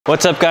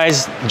What's up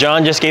guys?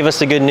 John just gave us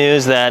the good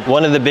news that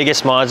one of the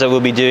biggest mods that we'll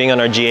be doing on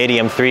our G80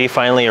 M3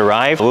 finally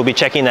arrived. We'll be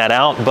checking that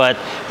out, but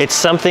it's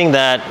something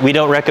that we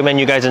don't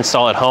recommend you guys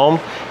install at home.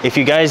 If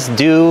you guys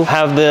do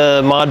have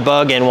the mod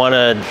bug and want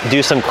to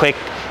do some quick,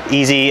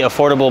 easy,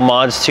 affordable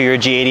mods to your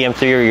G80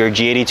 M3 or your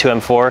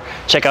G82 M4,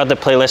 check out the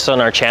playlist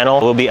on our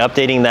channel. We'll be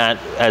updating that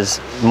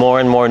as more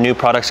and more new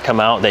products come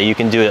out that you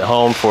can do at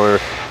home for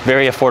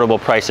very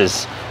affordable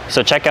prices.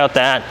 So check out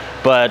that,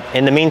 but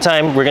in the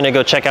meantime, we're gonna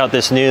go check out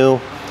this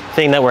new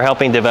thing that we're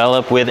helping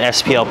develop with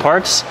SPL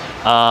Parts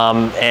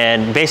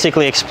and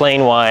basically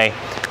explain why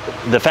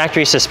the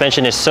factory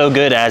suspension is so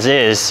good as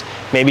is.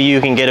 Maybe you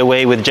can get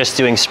away with just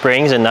doing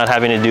springs and not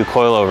having to do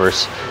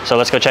coilovers. So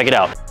let's go check it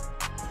out.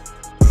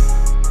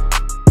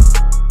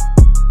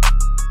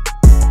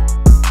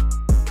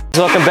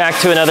 Welcome back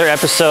to another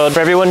episode. For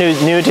everyone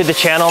who's new to the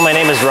channel, my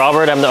name is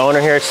Robert. I'm the owner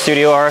here at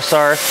Studio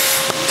RSR.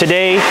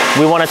 Today,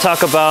 we want to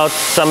talk about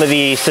some of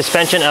the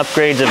suspension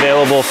upgrades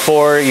available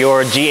for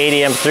your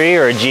G80 M3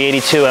 or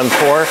G82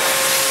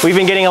 M4. We've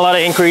been getting a lot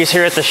of inquiries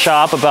here at the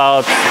shop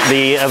about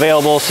the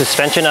available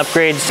suspension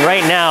upgrades.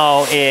 Right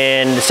now,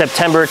 in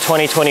September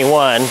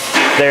 2021,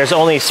 there's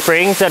only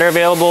springs that are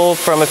available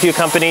from a few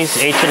companies,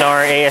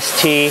 H&R,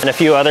 AST, and a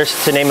few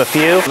others to name a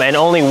few, and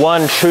only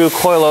one true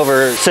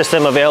coilover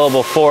system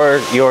available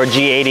for your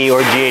G80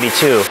 or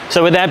G82.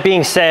 So with that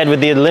being said, with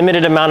the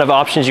limited amount of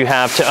options you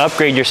have to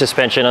upgrade your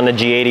suspension on the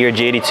G80 or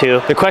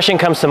G82, the question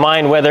comes to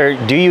mind whether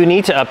do you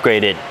need to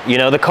upgrade it? You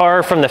know, the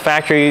car from the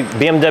factory,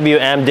 BMW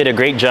M, did a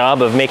great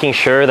job of making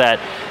sure that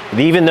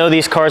even though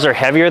these cars are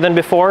heavier than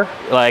before,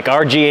 like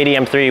our G80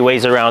 M3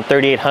 weighs around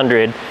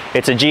 3,800,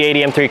 it's a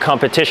G80 M3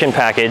 competition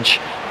package.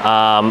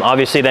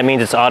 Obviously that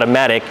means it's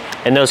automatic,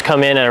 and those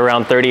come in at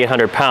around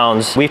 3,800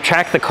 pounds. We've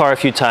tracked the car a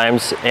few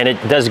times and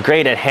it does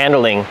great at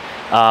handling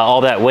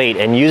all that weight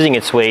and using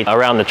its weight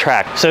around the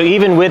track. So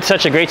even with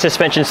such a great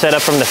suspension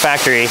setup from the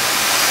factory,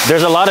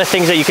 there's a lot of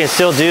things that you can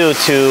still do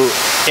to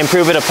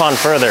improve it upon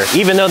further.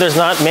 Even though there's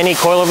not many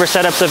coilover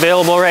setups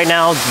available right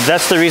now,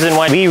 that's the reason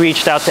why we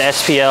reached out to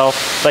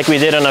SPL like we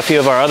did on a few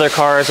of our other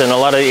cars and a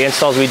lot of the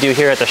installs we do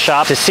here at the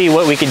shop to see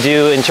what we could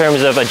do in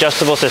terms of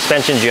adjustable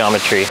suspension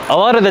geometry. A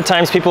lot of the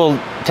times people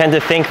tend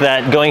to think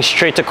that going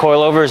straight to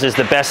coilovers is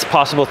the best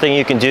possible thing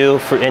you can do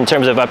in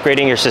terms of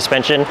upgrading your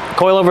suspension.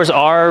 Coilovers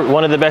are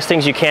one of the best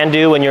things you can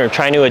do when you're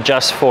trying to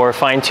adjust for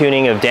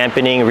fine-tuning of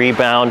dampening,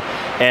 rebound,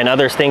 and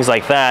other things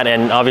like that,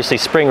 and obviously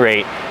spring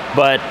rate.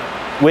 But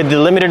with the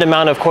limited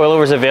amount of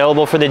coilovers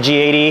available for the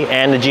G80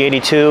 and the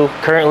G82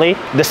 currently,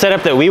 the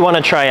setup that we want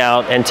to try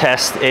out and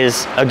test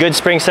is a good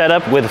spring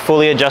setup with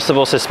fully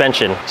adjustable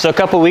suspension. So a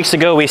couple weeks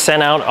ago, we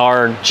sent out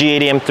our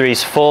G80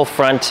 M3's full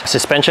front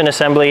suspension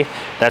assembly.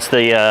 That's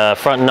the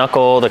front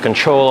knuckle, the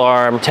control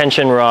arm,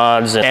 tension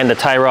rods, and the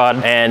tie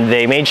rod. And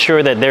they made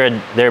sure that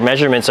their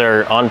measurements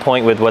are on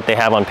point with what they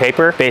have on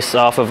paper based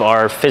off of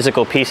our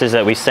physical pieces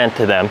that we sent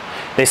to them.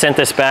 They sent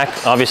us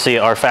back, obviously,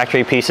 our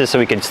factory pieces so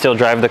we could still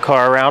drive the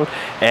car around.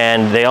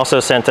 And they also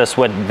sent us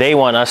what they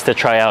want us to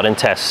try out and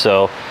test.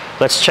 So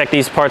let's check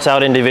these parts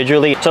out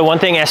individually. So one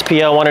thing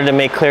SPL wanted to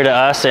make clear to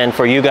us and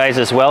for you guys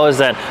as well is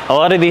that a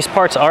lot of these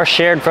parts are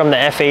shared from the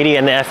F80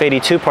 and the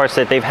F82 parts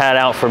that they've had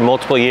out for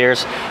multiple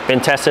years, been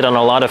tested on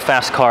a lot of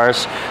fast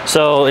cars.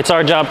 So it's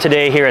our job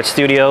today here at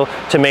Studio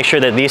to make sure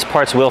that these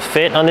parts will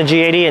fit on the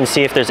G80 and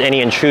see if there's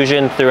any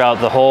intrusion throughout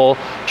the whole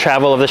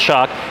travel of the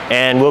shock.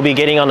 And we'll be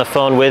getting on the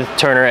phone with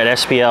Turner at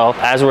SPL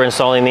as we're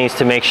installing these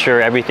to make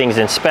sure everything's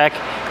in spec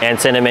and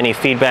send him any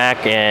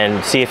feedback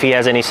and see if he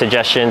has any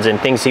suggestions and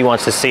things he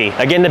wants to see.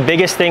 Again, the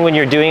biggest thing when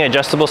you're doing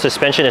adjustable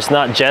suspension is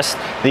not just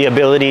the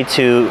ability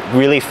to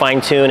really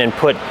fine-tune and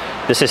put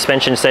the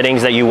suspension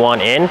settings that you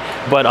want in,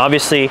 but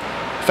obviously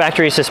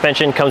factory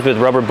suspension comes with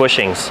rubber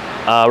bushings.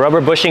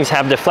 Rubber bushings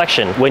have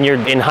deflection. When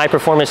you're in high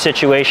performance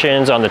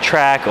situations on the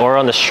track or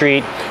on the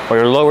street, or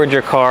you're lowered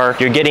your car,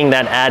 you're getting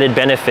that added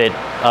benefit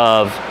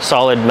of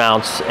solid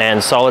mounts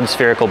and solid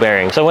spherical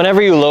bearings. So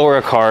whenever you lower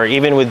a car,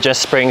 even with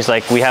just springs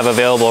like we have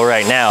available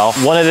right now,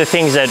 one of the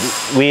things that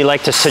we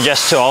like to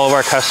suggest to all of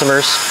our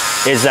customers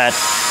is that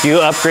you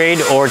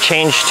upgrade or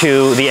change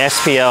to the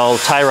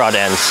SPL tie rod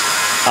ends.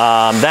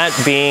 That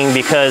being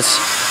because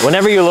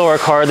whenever you lower a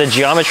car, the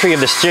geometry of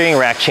the steering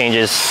rack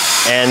changes,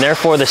 and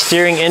therefore the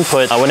steering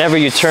input, whenever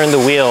you turn the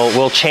wheel,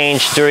 will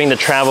change during the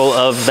travel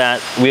of that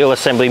wheel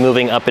assembly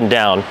moving up and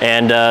down.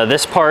 And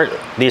this part,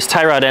 these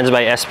tie rod ends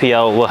by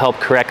SPL, will help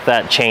correct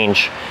that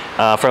change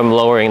from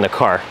lowering the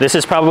car. This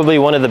is probably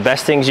one of the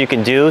best things you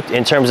can do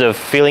in terms of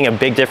feeling a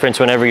big difference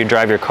whenever you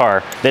drive your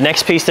car. The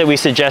next piece that we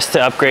suggest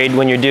to upgrade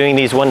when you're doing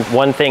these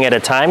one thing at a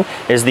time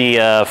is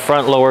the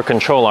front lower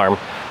control arm.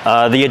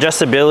 The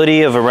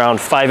adjustability of around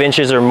 5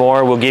 inches or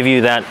more will give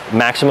you that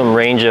maximum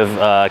range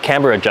of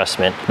camber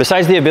adjustment.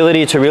 Besides the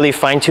ability to really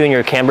fine-tune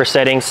your camber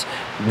settings,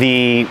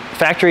 the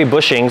factory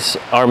bushings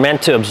are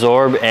meant to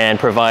absorb and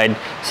provide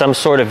some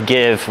sort of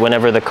give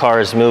whenever the car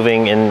is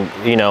moving and,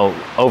 you know,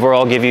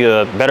 overall give you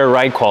a better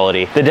ride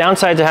quality. The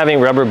downside to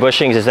having rubber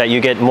bushings is that you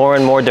get more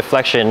and more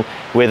deflection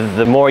with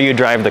the more you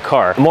drive the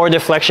car. More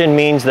deflection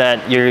means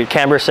that your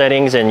camber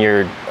settings and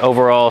your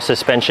overall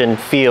suspension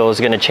feel is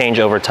going to change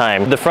over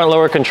time. The front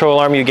lower control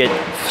arm, you get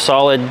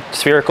solid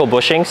spherical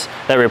bushings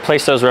that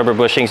replace those rubber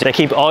bushings that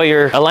keep all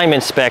your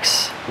alignment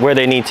specs where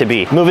they need to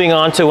be. Moving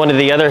on to one of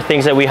the other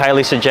things that we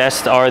highly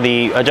suggest are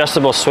the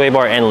adjustable sway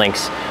bar end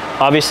links.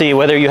 Obviously,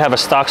 whether you have a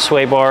stock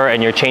sway bar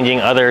and you're changing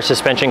other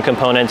suspension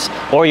components,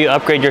 or you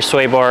upgrade your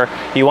sway bar,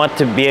 you want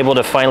to be able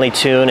to finely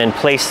tune and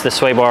place the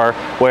sway bar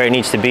where it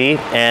needs to be,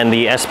 and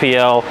the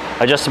SPL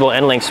adjustable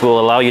end links will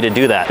allow you to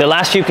do that. The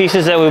last few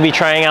pieces that we'll be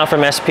trying out from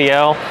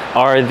SPL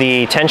are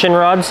the tension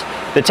rods.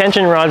 The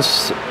tension rods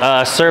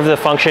serve the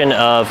function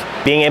of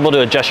being able to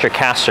adjust your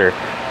caster.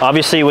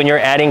 Obviously, when you're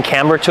adding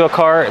camber to a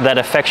car, that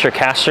affects your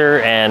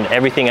caster and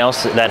everything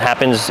else that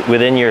happens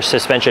within your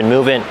suspension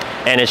movement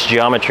and its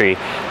geometry.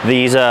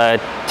 These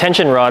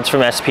tension rods from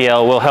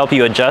SPL will help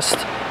you adjust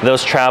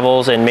those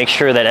travels and make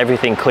sure that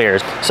everything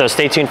clears. So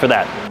stay tuned for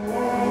that.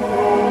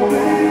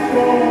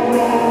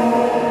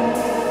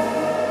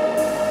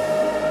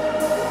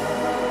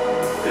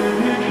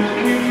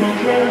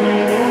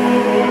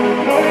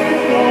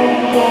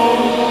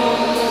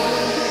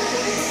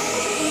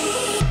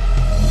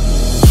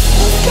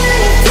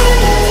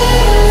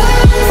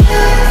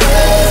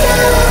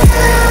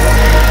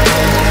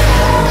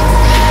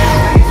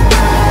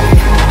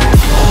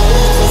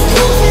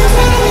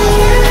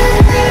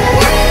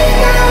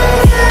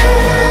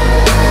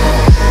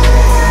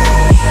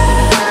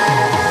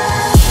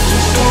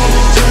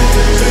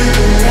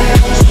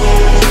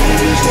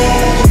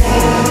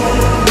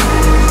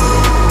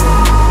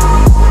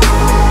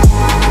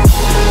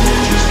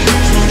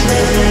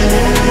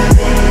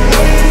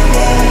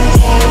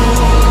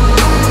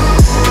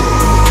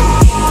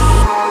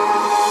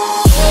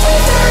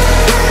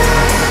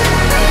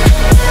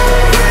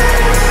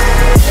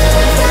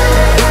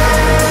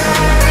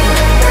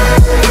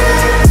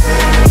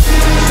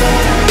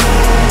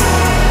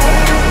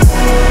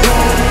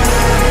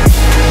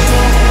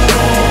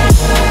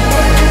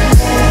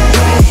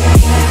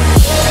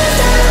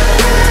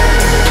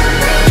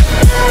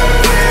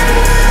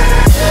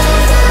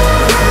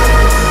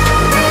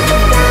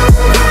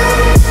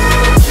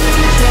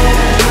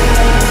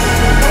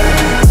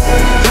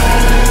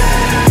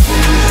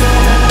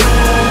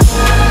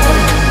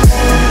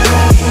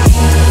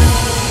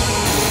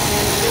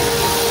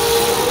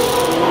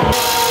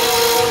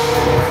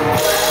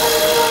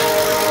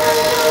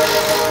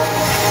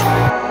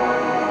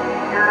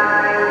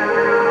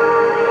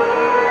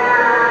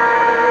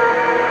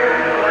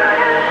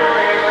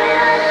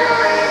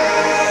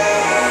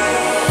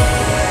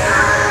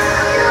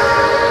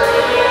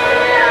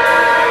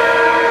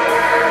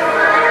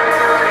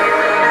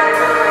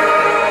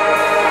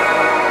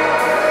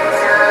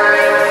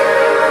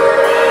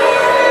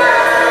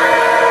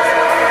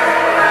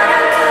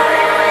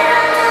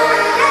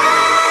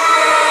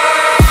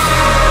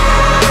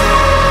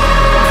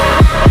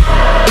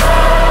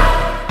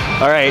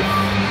 All right,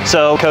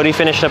 so Cody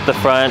finished up the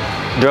front,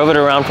 drove it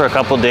around for a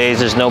couple days.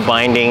 There's no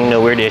binding, no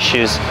weird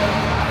issues.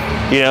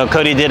 You know,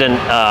 Cody did an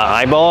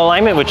eyeball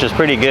alignment, which is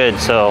pretty good,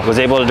 so was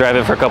able to drive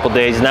it for a couple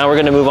days. Now we're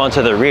gonna move on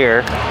to the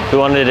rear. We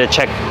wanted to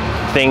check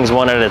things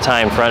one at a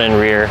time, front and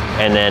rear,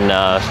 and then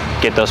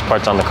get those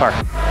parts on the car.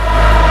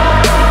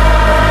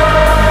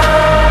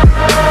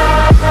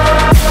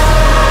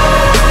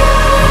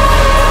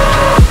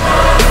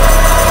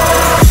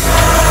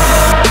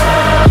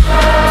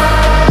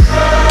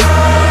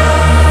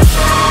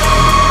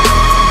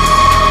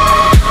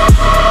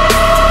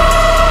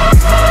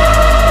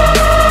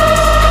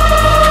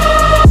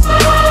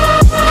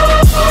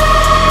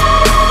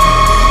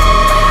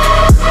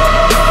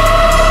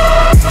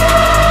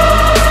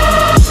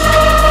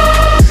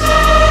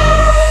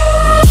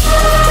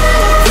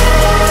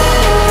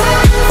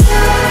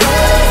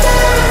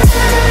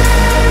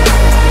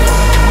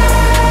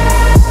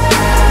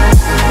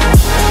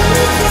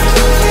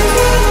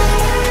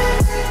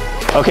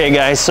 Okay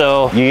guys,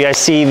 so you guys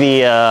see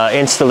the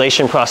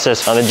installation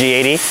process on the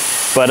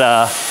G80,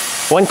 but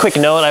one quick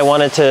note I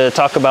wanted to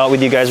talk about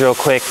with you guys real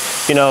quick.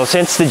 You know,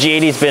 since the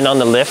G80's been on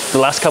the lift the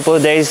last couple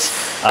of days,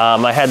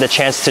 I had the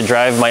chance to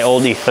drive my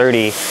old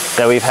E30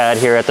 that we've had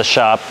here at the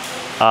shop.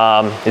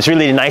 It's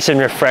really nice and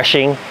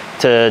refreshing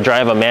to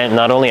drive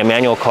not only a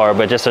manual car,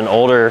 but just an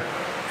older,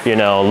 you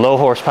know, low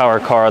horsepower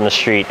car on the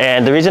street.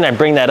 And the reason I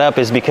bring that up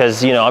is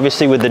because, you know,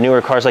 obviously with the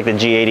newer cars like the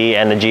G80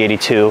 and the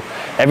G82,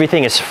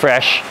 everything is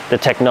fresh. The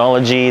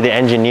technology, the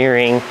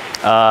engineering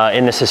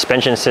in the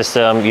suspension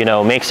system, you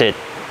know, makes it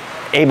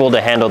able to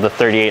handle the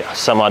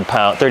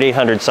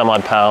 3,800 some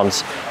odd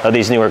pounds of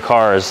these newer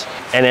cars.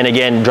 And then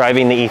again,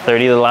 driving the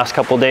E30 the last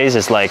couple of days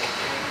is like,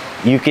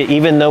 you can,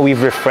 even though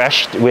we've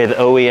refreshed with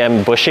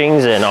OEM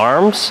bushings and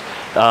arms,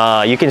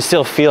 you can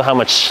still feel how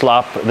much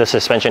slop the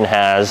suspension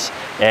has.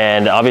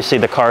 And obviously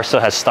the car still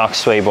has stock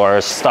sway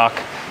bars,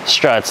 stock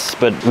struts,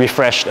 but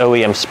refreshed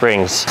OEM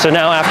springs. So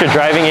now after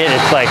driving it,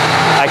 it's like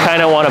I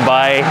kind of want to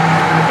buy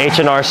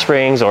H&R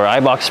springs or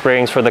iBox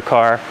springs for the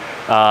car.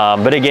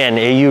 But again,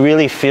 you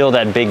really feel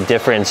that big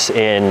difference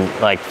in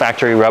like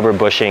factory rubber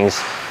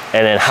bushings,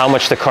 and then how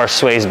much the car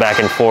sways back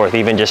and forth,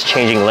 even just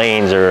changing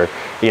lanes or,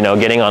 you know,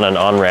 getting on an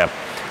on-ramp.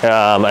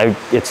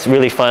 It's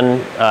really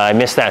fun. I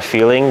miss that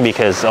feeling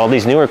because all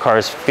these newer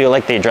cars feel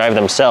like they drive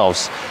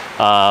themselves.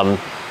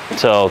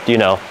 So, you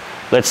know,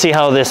 let's see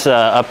how this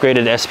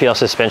upgraded SPL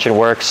suspension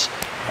works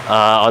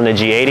on the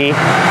G80.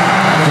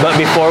 But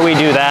before we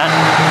do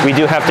that, we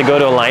do have to go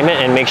to alignment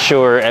and make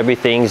sure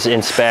everything's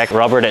in spec.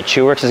 Robert at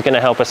Chewerks is going to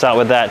help us out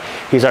with that.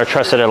 He's our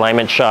trusted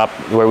alignment shop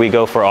where we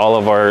go for all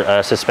of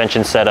our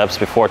suspension setups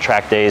before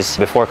track days,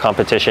 before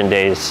competition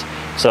days.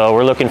 So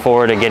we're looking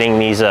forward to getting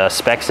these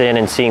specs in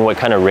and seeing what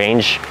kind of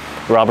range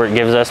Robert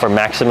gives us for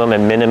maximum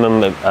and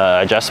minimum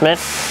adjustment.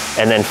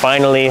 And then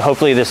finally,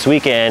 hopefully this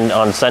weekend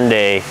on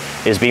Sunday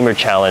is Beamer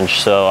Challenge.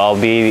 So I'll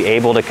be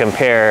able to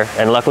compare,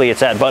 and luckily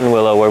it's at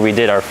Buttonwillow where we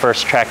did our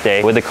first track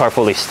day with the car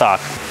fully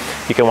stocked.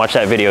 You can watch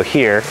that video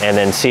here and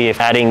then see if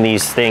adding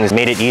these things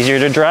made it easier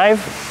to drive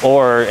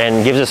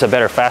and gives us a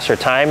better, faster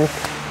time,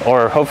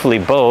 or hopefully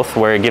both,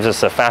 where it gives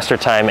us a faster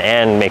time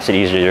and makes it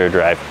easier to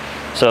drive.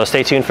 So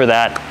stay tuned for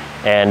that,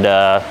 and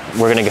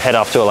we're gonna head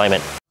off to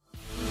alignment.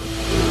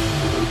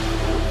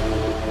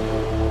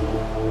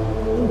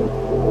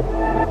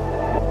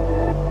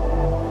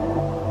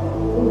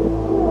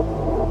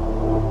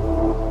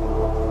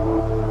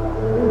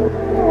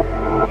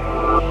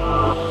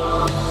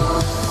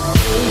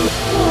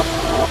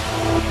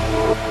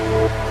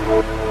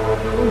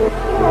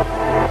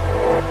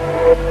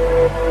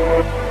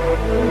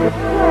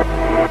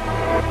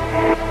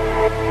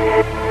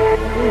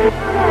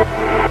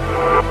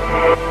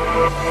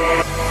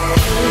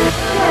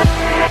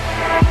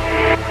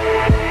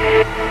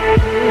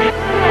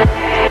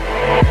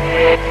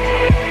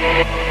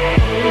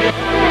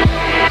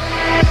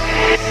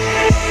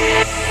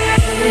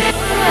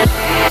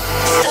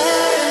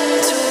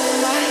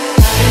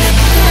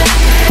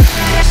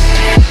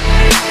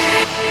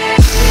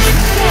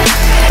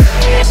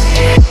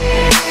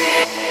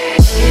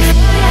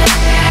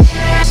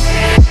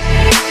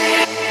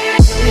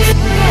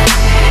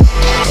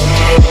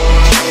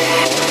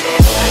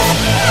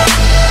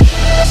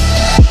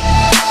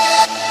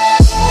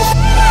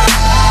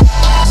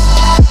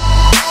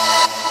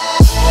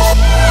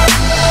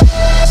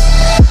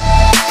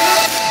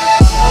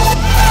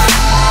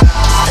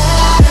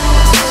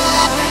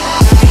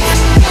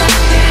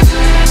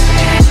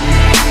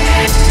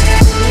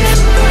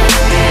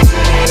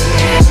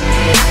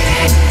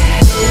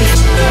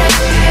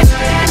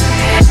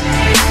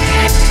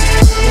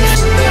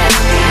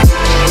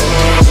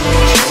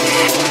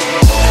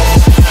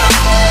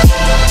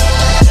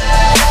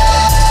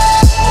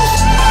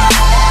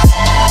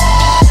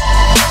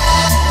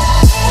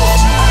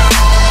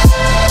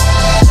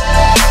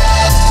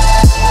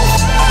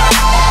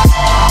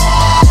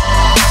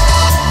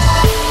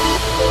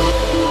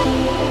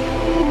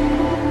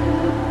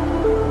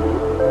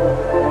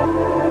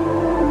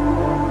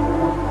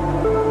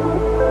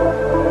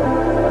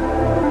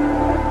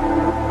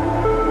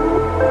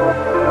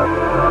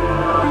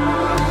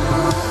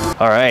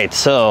 All right,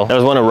 so that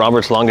was one of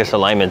Robert's longest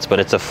alignments, but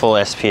it's a full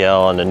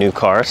SPL on the new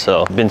car.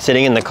 So I've been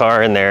sitting in the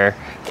car in there.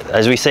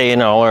 As we say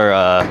in all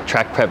our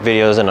track prep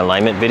videos and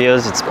alignment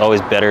videos, it's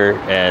always better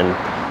and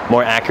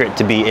more accurate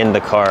to be in the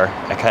car.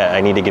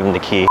 I need to give him the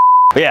key.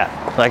 But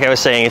yeah, like I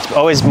was saying, it's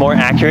always more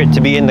accurate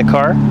to be in the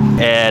car,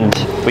 and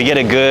we get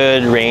a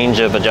good range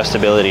of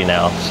adjustability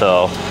now.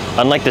 So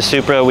unlike the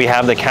Supra, we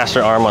have the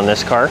caster arm on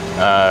this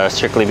car,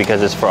 strictly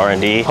because it's for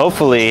R&D.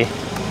 Hopefully,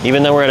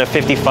 even though we're at a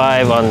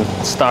 55 on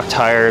stock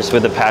tires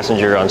with the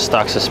passenger on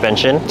stock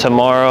suspension,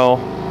 tomorrow,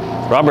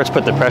 Robert's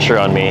put the pressure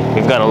on me.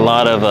 We've got a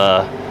lot of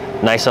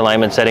nice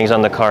alignment settings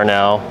on the car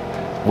now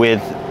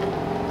with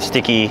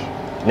sticky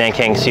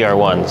Nankang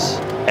CR1s.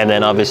 And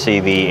then obviously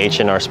the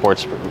H&R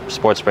sports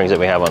springs that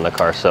we have on the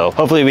car. So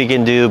hopefully we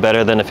can do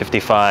better than a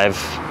 55.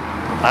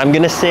 I'm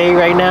gonna say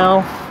right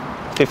now,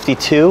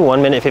 52,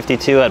 1 minute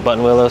 52 at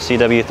Buttonwillow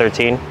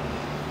CW13.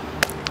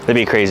 That'd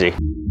be crazy.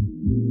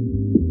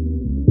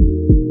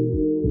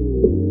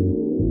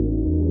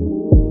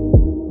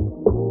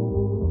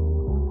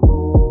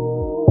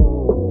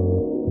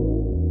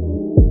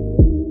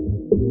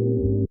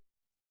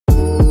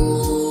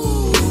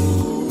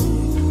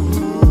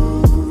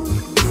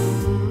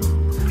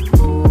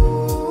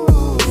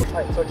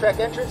 Track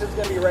entrance is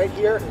going to be right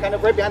here, kind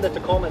of right behind the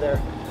Tacoma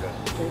there.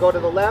 You can go to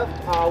the left.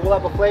 We'll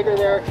have a flagger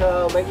there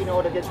to let you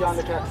know to get you on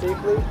the track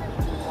safely.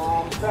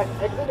 Track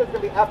exit is going to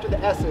be after the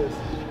S's.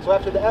 So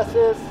after the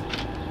S's,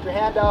 your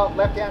hand out,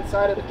 left-hand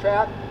side of the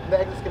track. The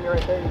exit's going to be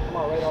right there. You come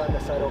out right on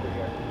this side over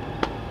here.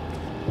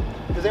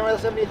 Does anyone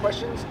else have any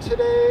questions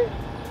today?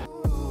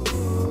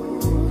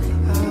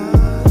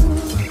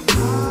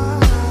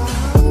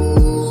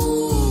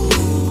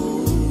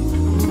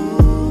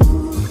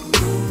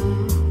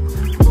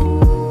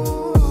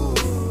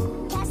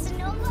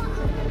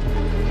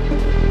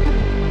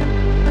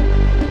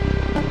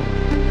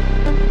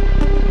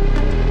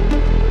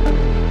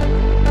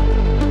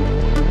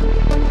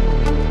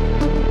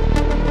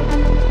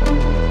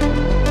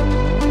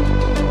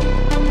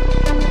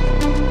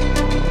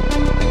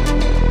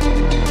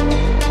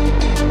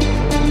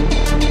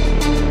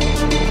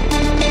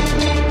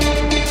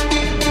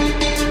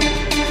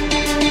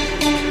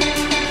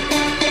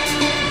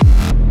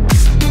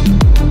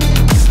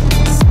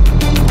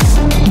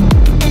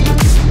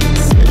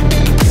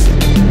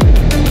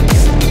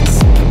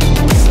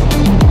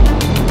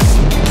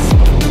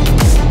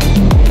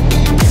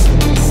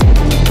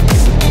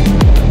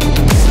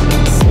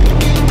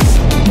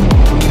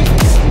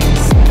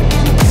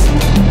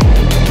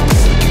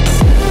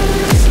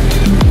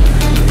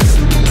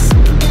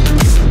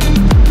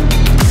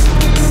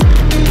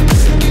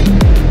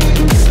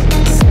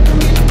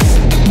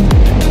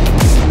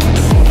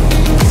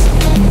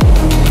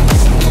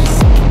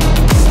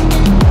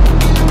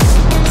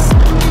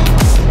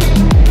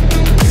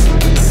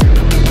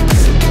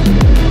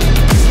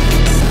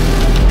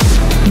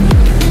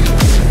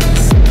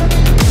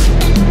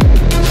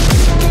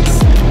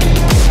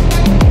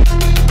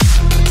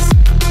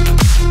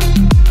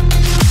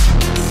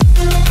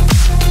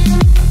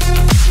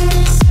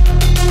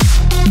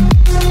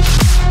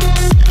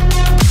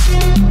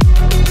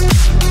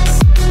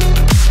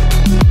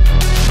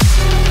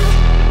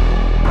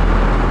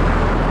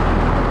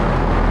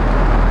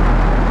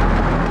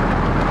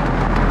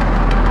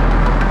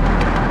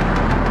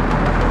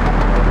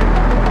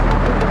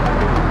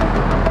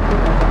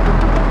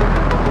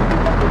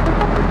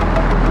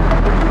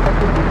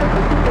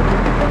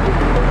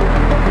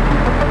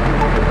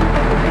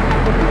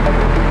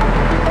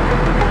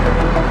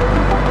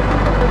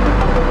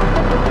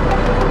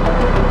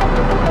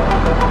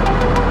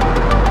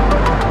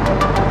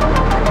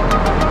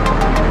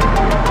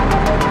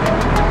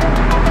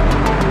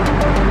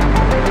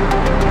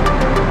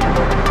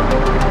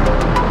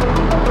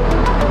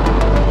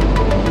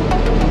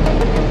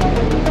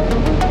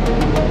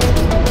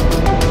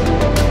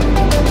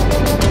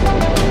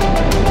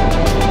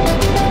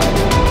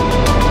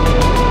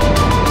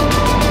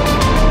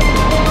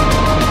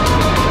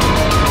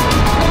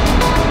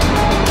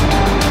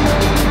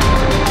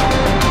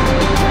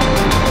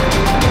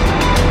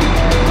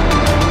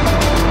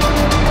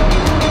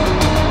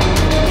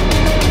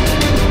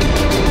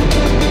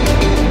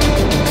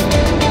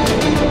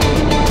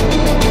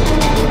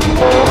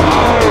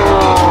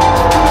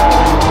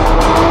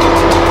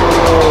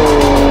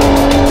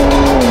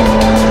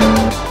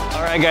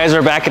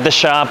 back at the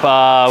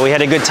shop. We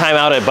had a good time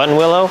out at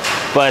Buttonwillow,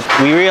 but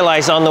we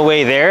realized on the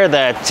way there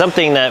that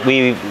something that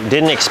we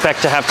didn't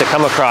expect to have to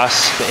come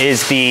across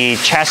is the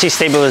chassis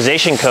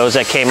stabilization codes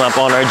that came up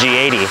on our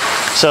G80.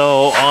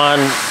 So on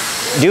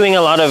doing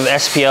a lot of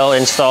SPL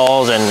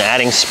installs and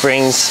adding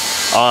springs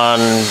on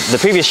the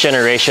previous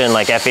generation,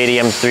 like F80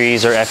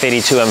 M3s or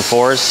F82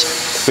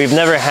 M4s, we've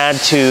never had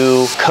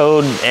to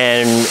code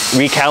and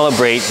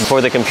recalibrate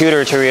for the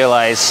computer to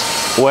realize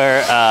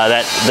where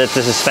that the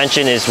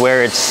suspension is,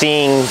 where it's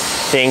seeing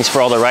things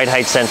for all the ride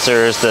height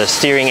sensors, the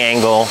steering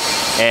angle,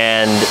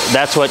 and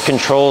that's what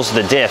controls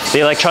the diff. The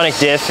electronic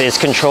diff is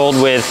controlled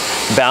with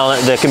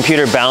the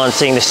computer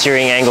balancing the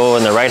steering angle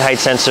and the ride height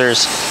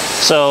sensors.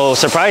 So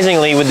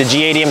surprisingly, with the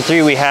G80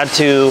 M3, we had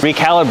to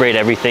recalibrate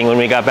everything when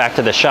we got back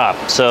to the shop.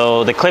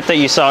 So the clip that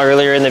you saw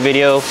earlier in the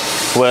video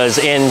was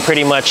in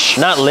pretty much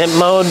not limp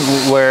mode,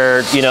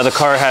 where the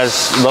car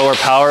has lower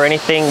power or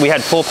anything. We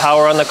had full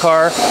power on the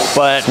car,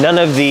 but none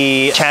of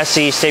the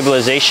chassis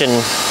stabilization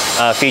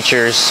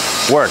features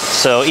worked.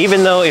 So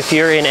even though if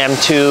you're in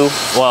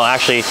M2, well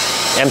actually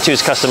M2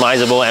 is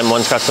customizable,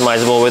 M1's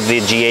customizable with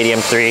the G80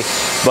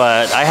 M3,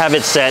 but I have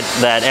it set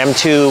that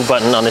M2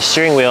 button on the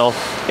steering wheel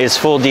is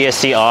full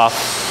DSC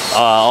off,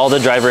 all the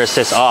driver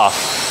assist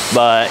off.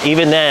 But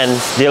even then,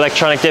 the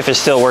electronic diff is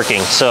still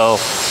working. So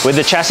with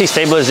the chassis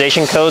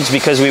stabilization codes,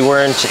 because we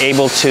weren't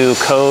able to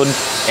code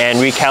and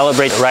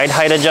recalibrate ride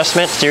height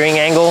adjustment steering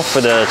angle for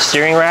the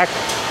steering rack,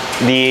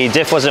 the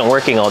diff wasn't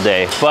working all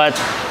day. But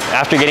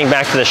after getting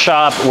back to the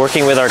shop,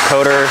 working with our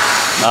coder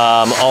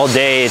all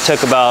day, it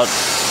took about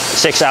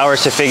 6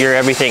 hours to figure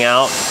everything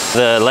out.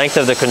 The length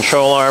of the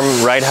control arm,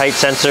 ride height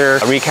sensor,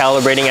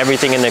 recalibrating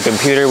everything in the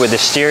computer with the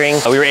steering,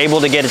 we were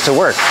able to get it to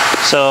work.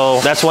 So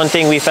that's one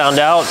thing we found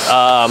out.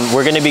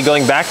 We're going to be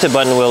going back to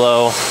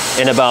Buttonwillow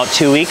in about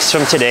 2 weeks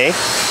from today.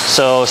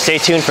 So stay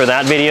tuned for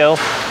that video.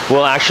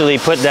 We'll actually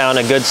put down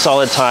a good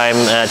solid time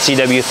at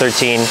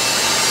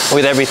CW13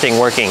 with everything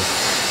working.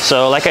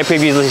 So like I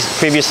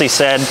previously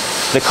said,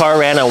 the car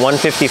ran a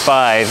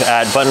 155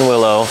 at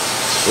Buttonwillow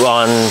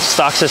on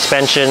stock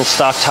suspension,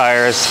 stock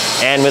tires,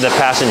 and with a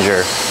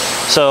passenger.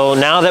 So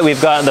now that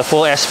we've got the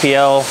full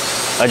SPL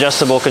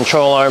adjustable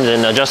control arms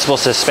and adjustable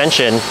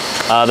suspension,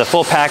 the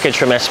full package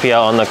from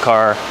SPL on the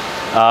car,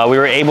 we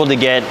were able to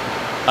get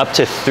up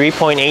to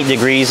 3.8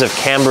 degrees of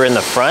camber in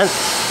the front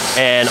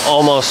and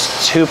almost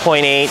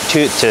 2.8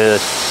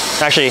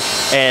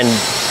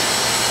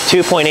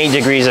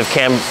 degrees of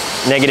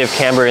negative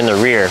camber in the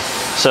rear.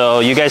 So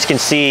you guys can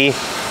see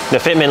the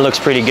fitment looks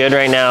pretty good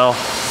right now.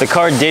 The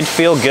car did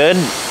feel good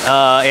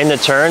in the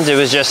turns. It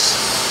was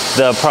just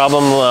the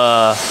problem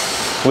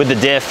with the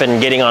diff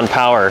and getting on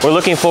power. We're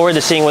looking forward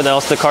to seeing what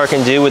else the car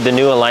can do with the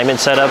new alignment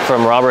setup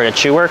from Robert at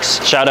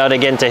Shoeworks. Shout out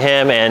again to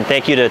him, and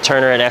thank you to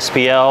Turner at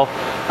SPL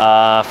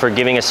for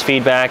giving us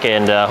feedback,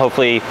 and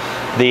hopefully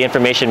the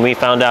information we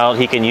found out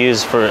he can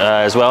use for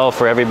as well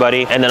for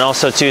everybody. And then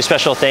also too,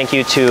 special thank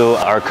you to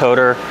our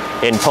coder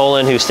in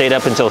Poland who stayed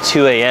up until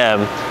 2 a.m.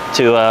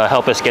 to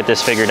help us get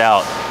this figured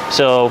out.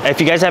 So if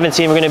you guys haven't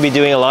seen, we're going to be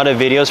doing a lot of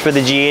videos for the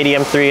G80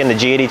 M3 and the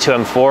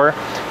G82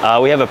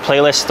 M4. We have a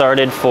playlist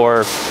started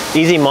for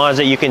easy mods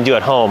that you can do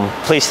at home.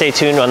 Please stay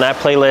tuned on that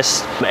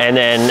playlist. And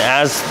then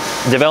as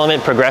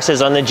development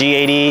progresses on the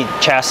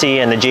G80 chassis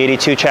and the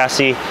G82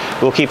 chassis,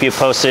 we'll keep you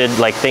posted,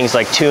 like things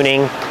like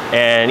tuning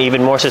and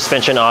even more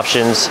suspension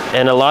options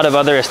and a lot of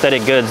other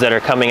aesthetic goods that are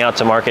coming out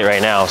to market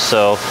right now.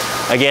 So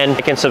again,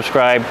 like and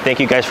subscribe.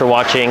 Thank you guys for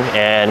watching,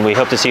 and we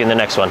hope to see you in the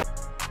next one.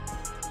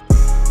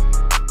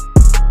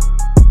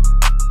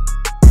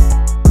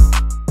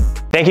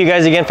 Thank you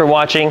guys again for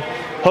watching.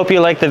 Hope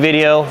you liked the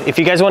video. If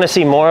you guys want to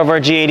see more of our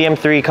G80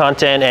 M3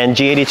 content and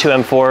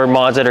G82 M4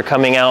 mods that are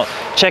coming out,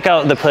 check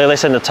out the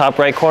playlist in the top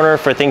right corner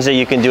for things that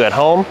you can do at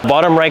home.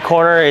 Bottom right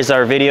corner is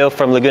our video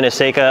from Laguna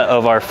Seca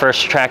of our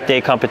first track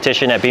day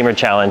competition at Beamer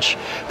Challenge.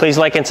 Please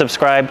like and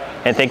subscribe,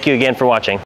 and thank you again for watching.